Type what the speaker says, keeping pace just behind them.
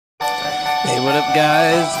Hey, what up,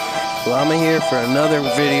 guys? Llama here for another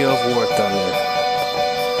video of War Thunder.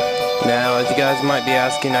 Now, as you guys might be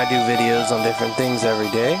asking, I do videos on different things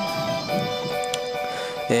every day.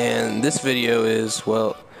 And this video is,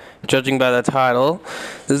 well, judging by the title,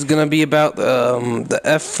 this is going to be about the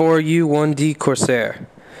F4U1D Corsair,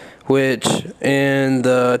 which in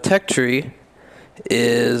the tech tree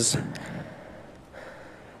is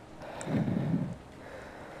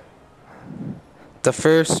the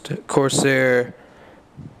first Corsair,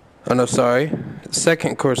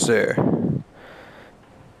 second Corsair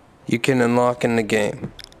you can unlock in the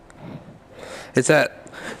game. It's at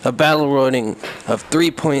a battle rating of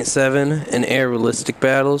 3.7 in air realistic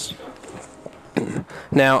battles.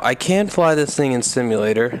 Now, I can fly this thing in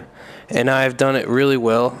simulator, and I've done it really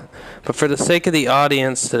well, but for the sake of the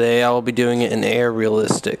audience today, I will be doing it in air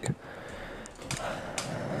realistic.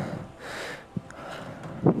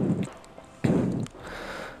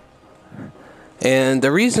 And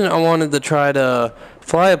the reason I wanted to try to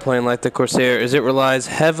fly a plane like the Corsair is it relies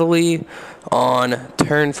heavily on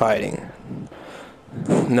turn fighting.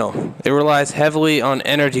 No, it relies heavily on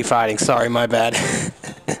energy fighting. Sorry, my bad.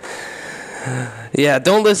 Yeah,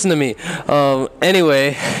 don't listen to me.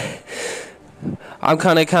 Anyway, I'm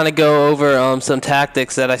kind of go over some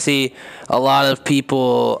tactics that I see a lot of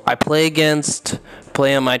people I play against,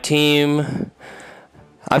 play on my team.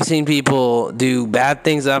 I've seen people do bad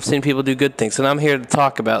things, and I've seen people do good things, and I'm here to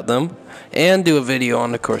talk about them and do a video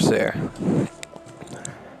on the Corsair.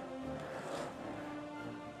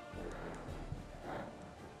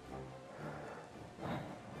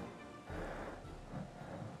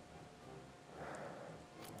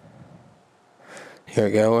 Here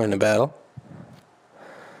we go, we're in a battle.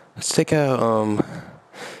 Let's take out,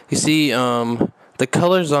 you see, the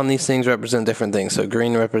colors on these things represent different things. So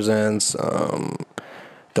green represents,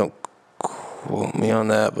 don't quote me on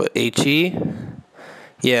that, but HE.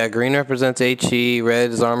 Yeah, green represents HE,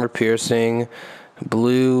 red is armor piercing,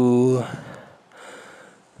 blue's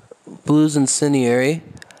incendiary,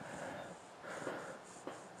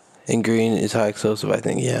 and green is high explosive, I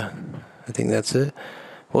think. Yeah, I think that's it.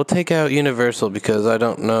 We'll take out universal because I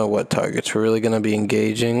don't know what targets we're really going to be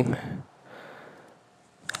engaging.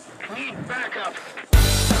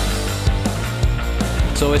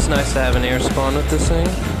 It's always nice to have an air spawn with this thing.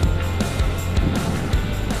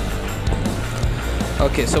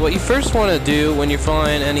 Okay, so what you first want to do when you're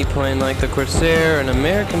flying any plane like the Corsair, an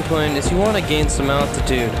American plane, is you want to gain some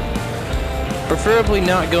altitude. Preferably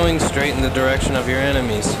not going straight in the direction of your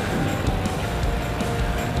enemies.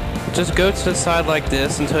 Just go to the side like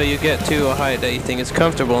this until you get to a height that you think is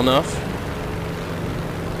comfortable enough.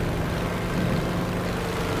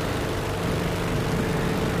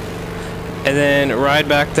 And then ride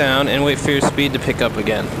back down and wait for your speed to pick up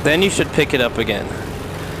again. Then you should pick it up again.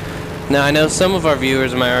 Now, I know some of our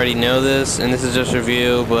viewers might already know this, and this is just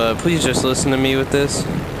review, but please just listen to me with this,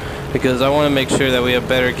 because I want to make sure that we have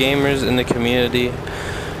better gamers in the community,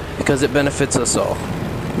 because it benefits us all.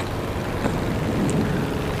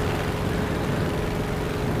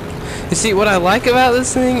 You see, what I like about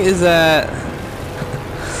this thing is that,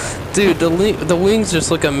 dude, the wings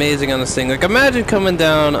just look amazing on this thing. Like, imagine coming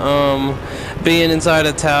down, being inside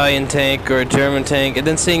an Italian tank or a German tank, and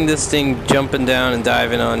then seeing this thing jumping down and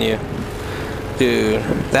diving on you. Dude,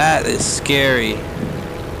 that is scary.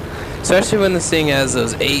 Especially when this thing has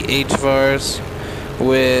those 8 HVARs,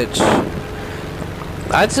 which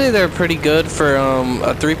I'd say they're pretty good for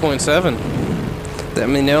a 3.7. I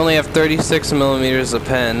mean, they only have 36 millimeters of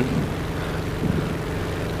pen,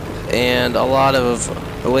 and a lot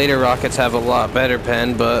of later rockets have a lot better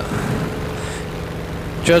pen, but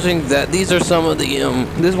judging that these are some of the,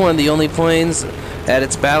 this is one of the only planes at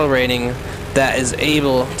its battle rating that is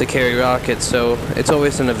able to carry rockets, so it's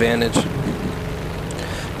always an advantage.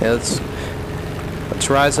 Yeah, let's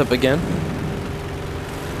rise up again.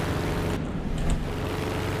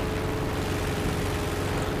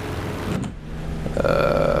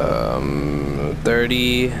 Um,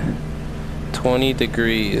 20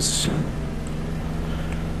 degrees.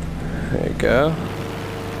 There you go.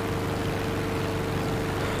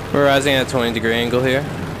 We're rising at a 20-degree angle here.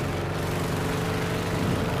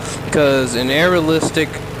 Because in air realistic,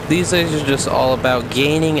 these days are just all about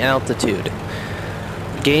gaining altitude.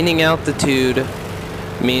 Gaining altitude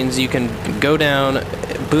means you can go down,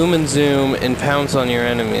 boom and zoom, and pounce on your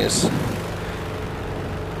enemies.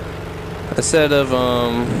 Instead of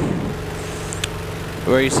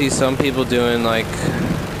where you see some people doing, like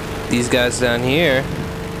these guys down here,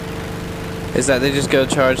 is that they just go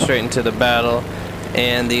charge straight into the battle,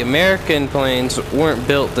 and the American planes weren't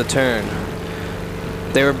built to turn.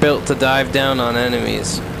 They were built to dive down on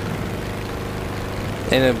enemies.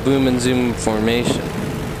 in a boom and zoom formation.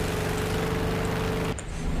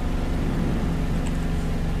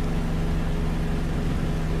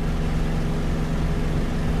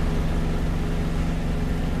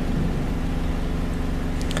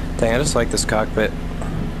 Dang, I just like this cockpit.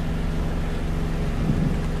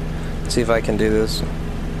 Let's see if I can do this.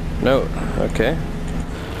 No, okay.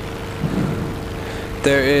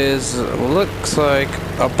 There is, looks like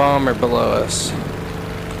a bomber below us.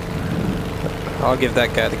 I'll give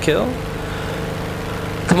that guy the kill.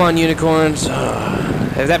 Come on, unicorns.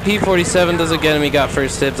 If that P-47 doesn't get him, he got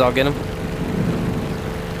first dibs, I'll get him.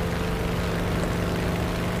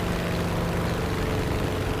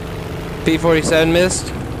 P-47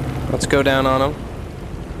 missed. Let's go down on him.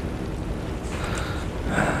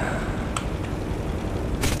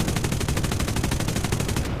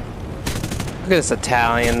 Look at this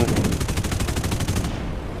Italian.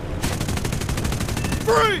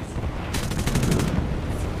 Freeze!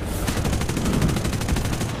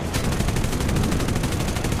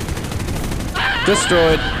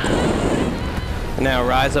 Destroyed. Now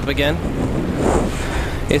rise up again.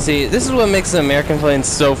 You see, this is what makes the American planes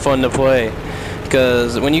so fun to play.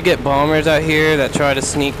 Because when you get bombers out here that try to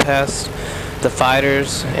sneak past the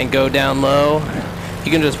fighters and go down low,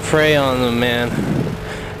 you can just prey on them, man.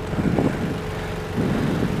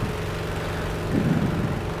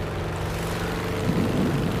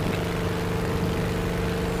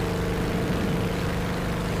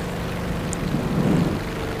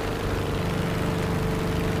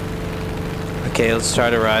 Okay, let's try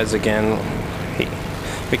to rise again.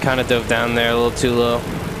 We kind of dove down there a little too low.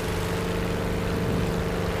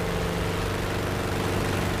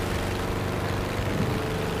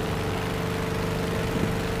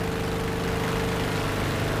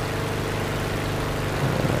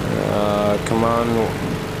 Come on.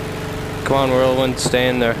 Come on, Whirlwind, stay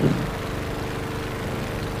in there.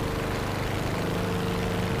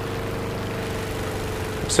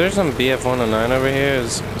 Is there some BF-109 over here?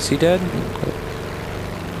 Is he dead?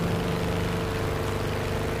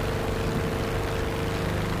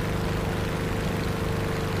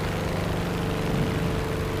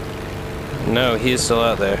 No, he's still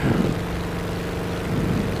out there.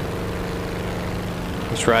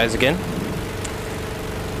 Let's rise again.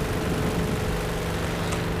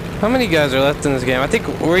 How many guys are left in this game? I think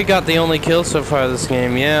we got the only kill so far this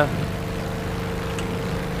game, yeah.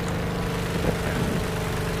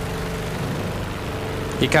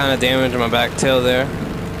 He kind of damaged my back tail there.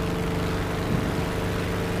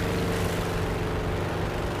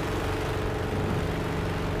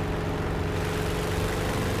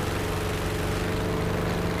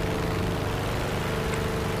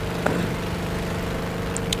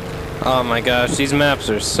 Oh my gosh, these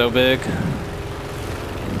maps are so big.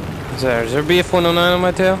 Is there a BF-109 on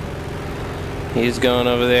my tail? He's going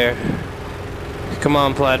over there. Come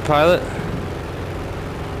on, Plaid Pilot.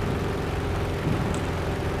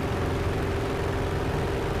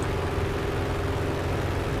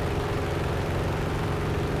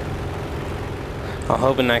 I'm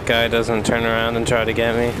hoping that guy doesn't turn around and try to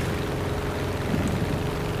get me.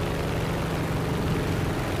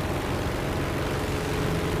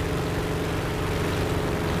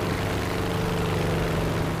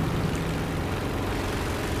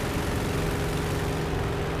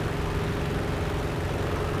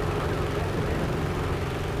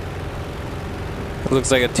 Looks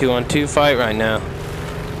like a 2-on-2 fight right now.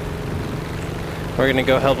 We're gonna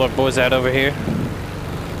go help our boys out over here.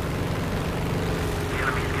 The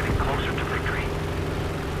enemy's getting closer to victory.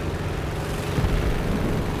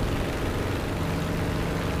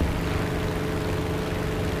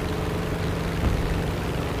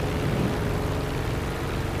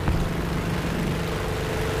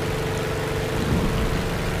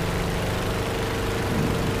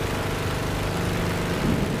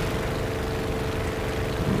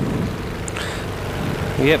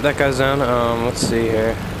 Yep, that guy's down. Let's see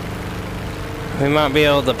here. We might be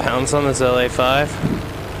able to pounce on this LA-5.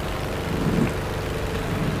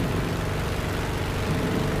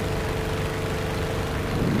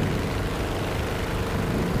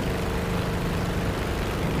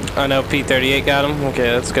 I know P-38 got him.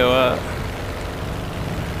 Okay, let's go up.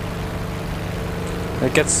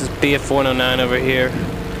 It gets this BF-109 over here.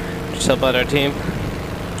 Just help out our team.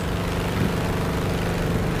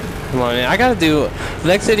 Come on, man. I gotta do... The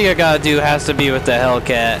next video I gotta do has to be with the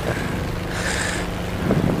Hellcat.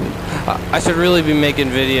 I should really be making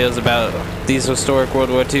videos about these historic World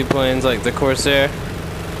War II planes like the Corsair.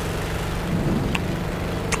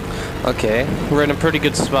 Okay, we're in a pretty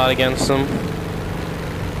good spot against them.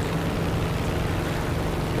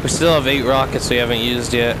 We still have 8 rockets we haven't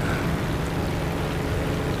used yet.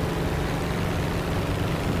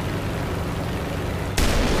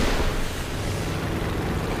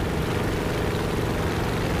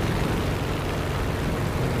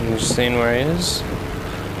 I'm just seeing where he is.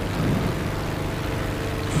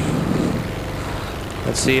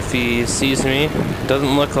 Let's see if he sees me.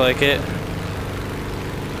 Doesn't look like it.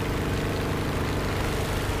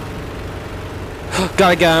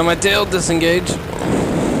 Got a guy on my tail. Disengage.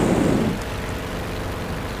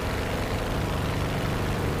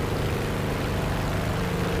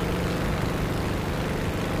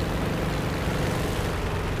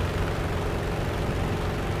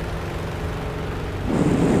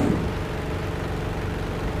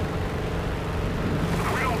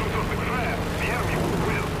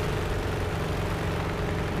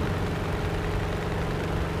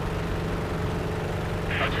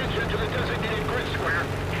 Attention to the designated grid square.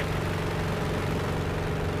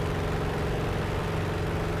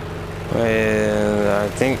 I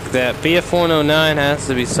think that BF-109 has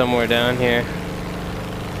to be somewhere down here.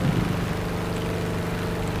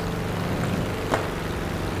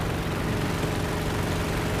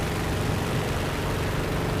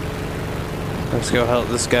 Let's go help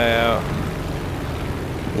this guy out.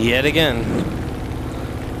 Yet again.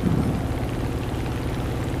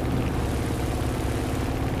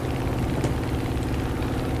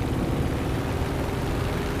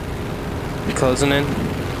 Closing in.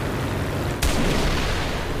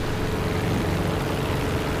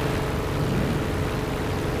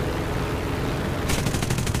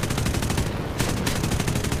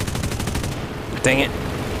 Dang it.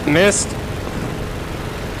 Missed.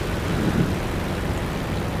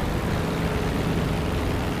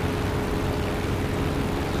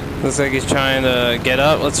 Looks like he's trying to get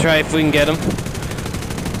up. Let's try if we can get him.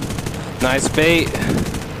 Nice bait.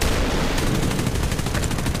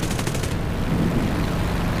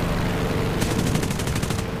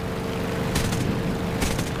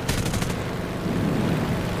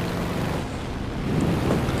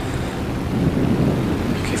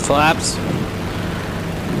 Flaps.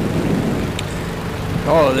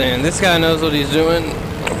 Oh, man, this guy knows what he's doing.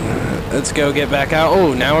 Let's go get back out.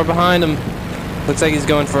 Oh, now we're behind him. Looks like he's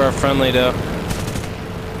going for our friendly, though.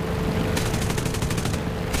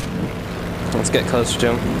 Let's get closer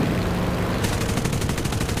to him.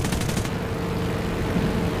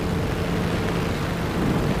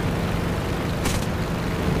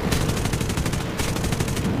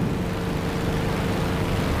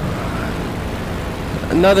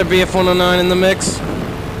 Another BF-109 in the mix.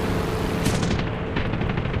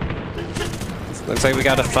 Looks like we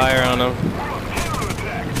got a fire on him.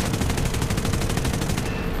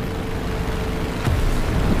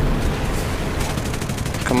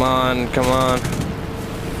 Come on, come on.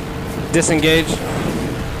 Disengage.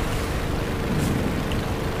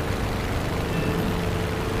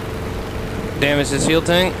 Damage his fuel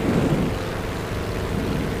tank.